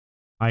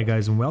Hi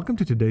guys, and welcome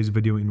to today's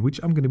video in which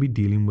I'm going to be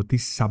dealing with the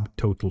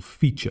subtotal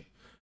feature.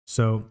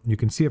 So you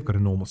can see I've got a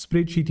normal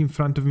spreadsheet in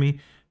front of me,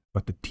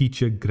 but the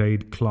teacher,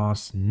 grade,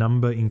 class,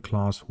 number in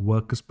class,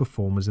 workers,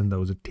 performers, and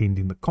those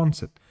attending the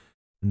concert.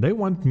 And they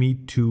want me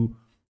to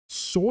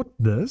sort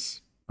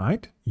this,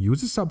 right? Use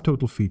the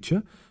subtotal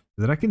feature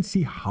so that I can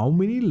see how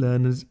many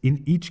learners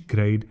in each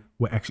grade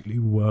were actually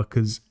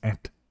workers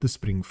at the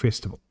Spring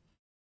Festival.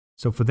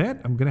 So for that,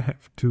 I'm going to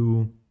have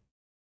to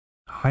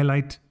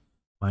highlight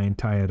my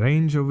entire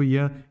range over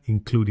here,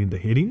 including the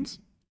headings.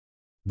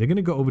 They're going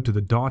to go over to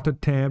the data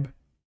tab.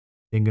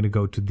 They're going to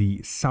go to the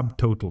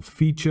subtotal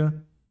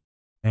feature.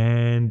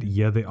 And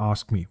here they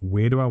ask me,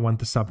 where do I want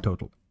the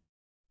subtotal?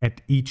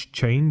 At each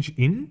change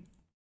in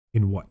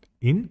what?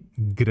 In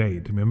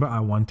grade. Remember, I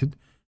want it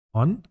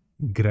on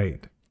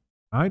grade,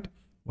 right?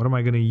 What am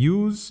I going to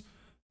use?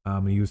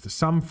 I'm going to use the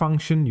sum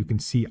function. You can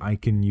see I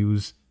can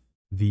use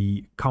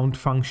the count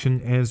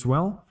function as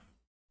well.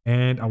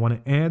 And I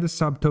want to add a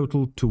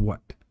subtotal to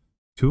what?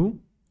 To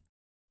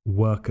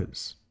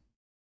workers.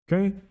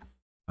 Okay.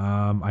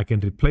 I can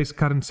replace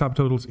current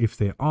subtotals if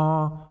there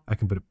are. I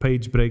can put a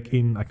page break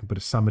in. I can put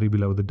a summary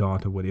below the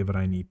data, whatever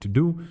I need to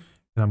do.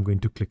 And I'm going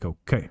to click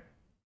OK.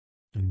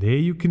 And there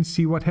you can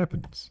see what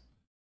happens.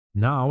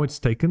 Now it's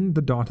taken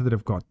the data that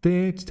I've got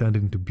there. It's turned it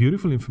into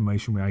beautiful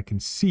information where I can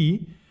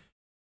see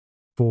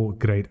for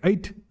grade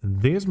 8,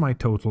 there's my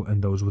total,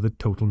 and those were the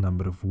total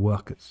number of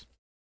workers.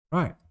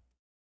 Right.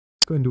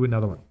 Let's go and do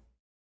another one.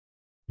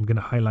 I'm going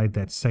to highlight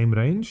that same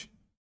range.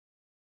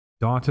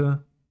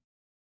 Data,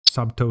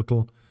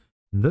 subtotal.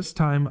 This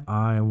time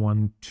I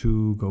want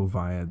to go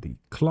via the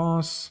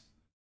class.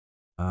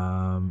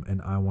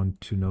 And I want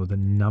to know the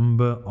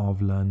number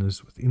of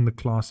learners within the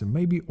class and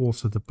maybe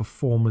also the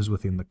performers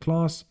within the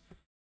class.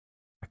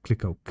 I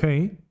click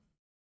OK.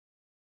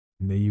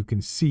 And there you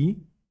can see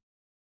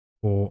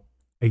for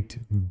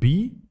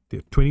 8B,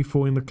 there are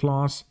 24 in the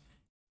class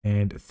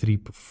and 3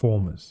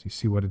 performers. You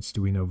see what it's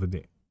doing over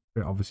there.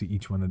 Obviously,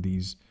 each one of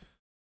these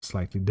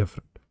slightly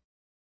different.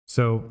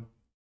 So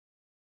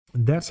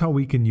that's how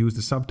we can use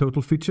the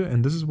subtotal feature,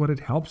 and this is what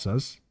it helps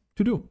us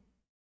to do.